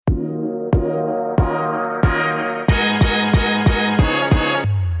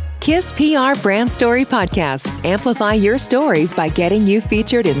KISS PR Brand Story Podcast. Amplify your stories by getting you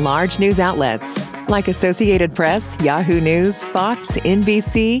featured in large news outlets like Associated Press, Yahoo News, Fox,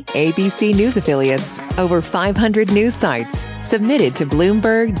 NBC, ABC News affiliates, over 500 news sites, submitted to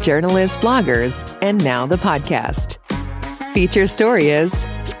Bloomberg, journalists, bloggers, and now the podcast. Feature story is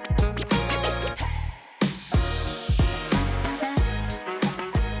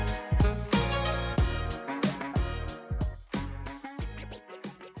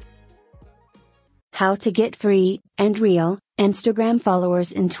How to get free and real Instagram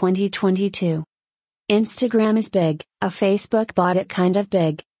followers in 2022. Instagram is big, a Facebook bought it kind of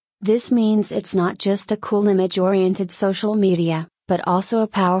big. This means it's not just a cool image-oriented social media, but also a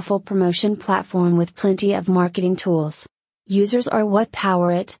powerful promotion platform with plenty of marketing tools. Users are what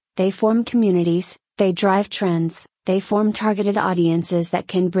power it, they form communities, they drive trends, they form targeted audiences that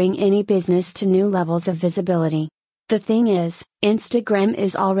can bring any business to new levels of visibility. The thing is, Instagram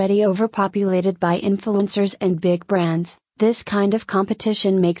is already overpopulated by influencers and big brands. This kind of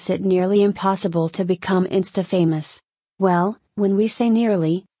competition makes it nearly impossible to become Insta-famous. Well, when we say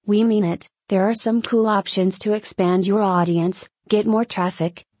nearly, we mean it. There are some cool options to expand your audience, get more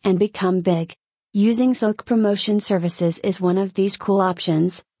traffic, and become big. Using Soak promotion services is one of these cool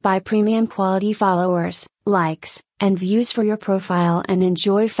options. Buy premium quality followers, likes, and views for your profile and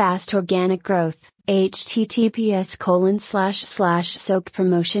enjoy fast organic growth.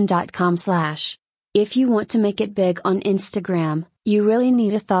 https://soakpromotion.com/ If you want to make it big on Instagram, you really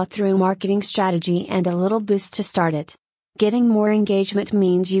need a thought-through marketing strategy and a little boost to start it. Getting more engagement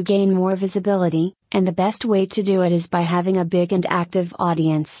means you gain more visibility, and the best way to do it is by having a big and active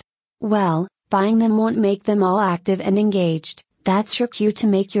audience. Well, buying them won't make them all active and engaged. That's your cue to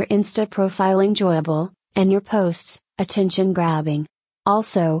make your Insta profile enjoyable, and your posts, attention-grabbing.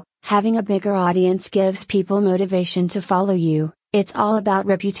 Also, having a bigger audience gives people motivation to follow you. It's all about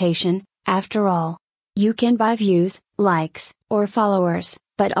reputation, after all. You can buy views, likes, or followers,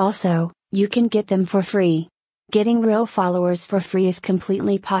 but also, you can get them for free. Getting real followers for free is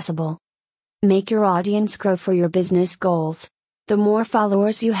completely possible. Make your audience grow for your business goals. The more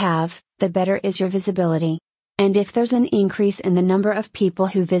followers you have, the better is your visibility. And if there's an increase in the number of people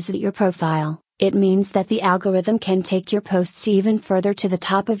who visit your profile, it means that the algorithm can take your posts even further to the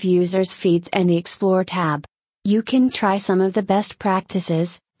top of users' feeds and the Explore tab. You can try some of the best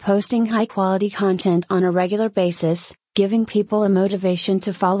practices, posting high-quality content on a regular basis, giving people a motivation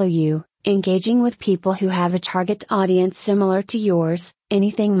to follow you, engaging with people who have a target audience similar to yours.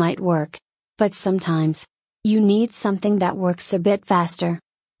 Anything might work. But sometimes, you need something that works a bit faster.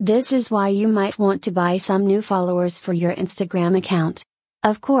 This is why you might want to buy some new followers for your Instagram account.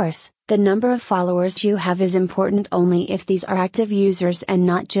 Of course, the number of followers you have is important only if these are active users and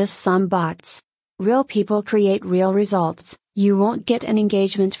not just some bots. Real people create real results. You won't get an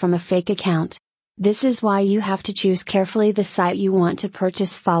engagement from a fake account. This is why you have to choose carefully the site you want to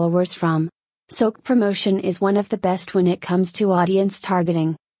purchase followers from. Soak Promotion is one of the best when it comes to audience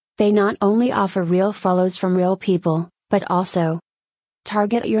targeting. They not only offer real follows from real people, but also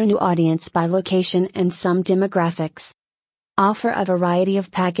target your new audience by location and some demographics. Offer a variety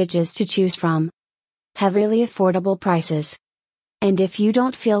of packages to choose from. Have really affordable prices. And if you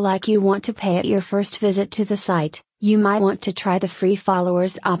don't feel like you want to pay at your first visit to the site, you might want to try the free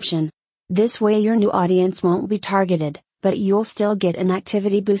followers option. This way your new audience won't be targeted, but you'll still get an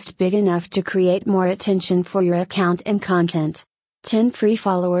activity boost big enough to create more attention for your account and content. 10 free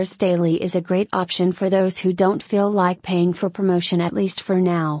followers daily is a great option for those who don't feel like paying for promotion, at least for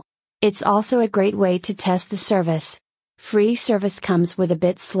now. It's also a great way to test the service. Free service comes with a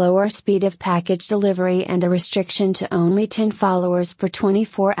bit slower speed of package delivery and a restriction to only 10 followers per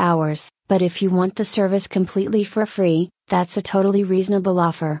 24 hours, but if you want the service completely for free, that's a totally reasonable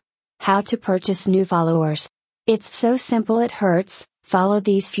offer. How to purchase new followers. It's so simple it hurts. Follow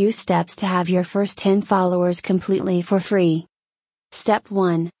these few steps to have your first 10 followers completely for free. Step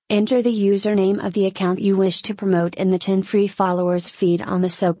 1. Enter the username of the account you wish to promote in the 10 free followers feed on the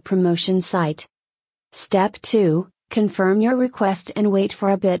Soak promotion site. Step 2. Confirm your request and wait for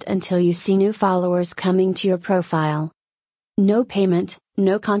a bit until you see new followers coming to your profile. No payment,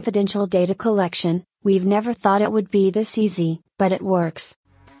 no confidential data collection. We've never thought it would be this easy, but it works.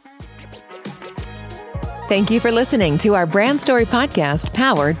 Thank you for listening to our Brand Story podcast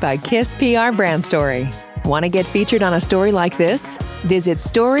powered by KISS PR Brand Story. Want to get featured on a story like this? Visit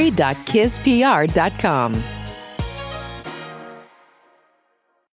story.kisspr.com.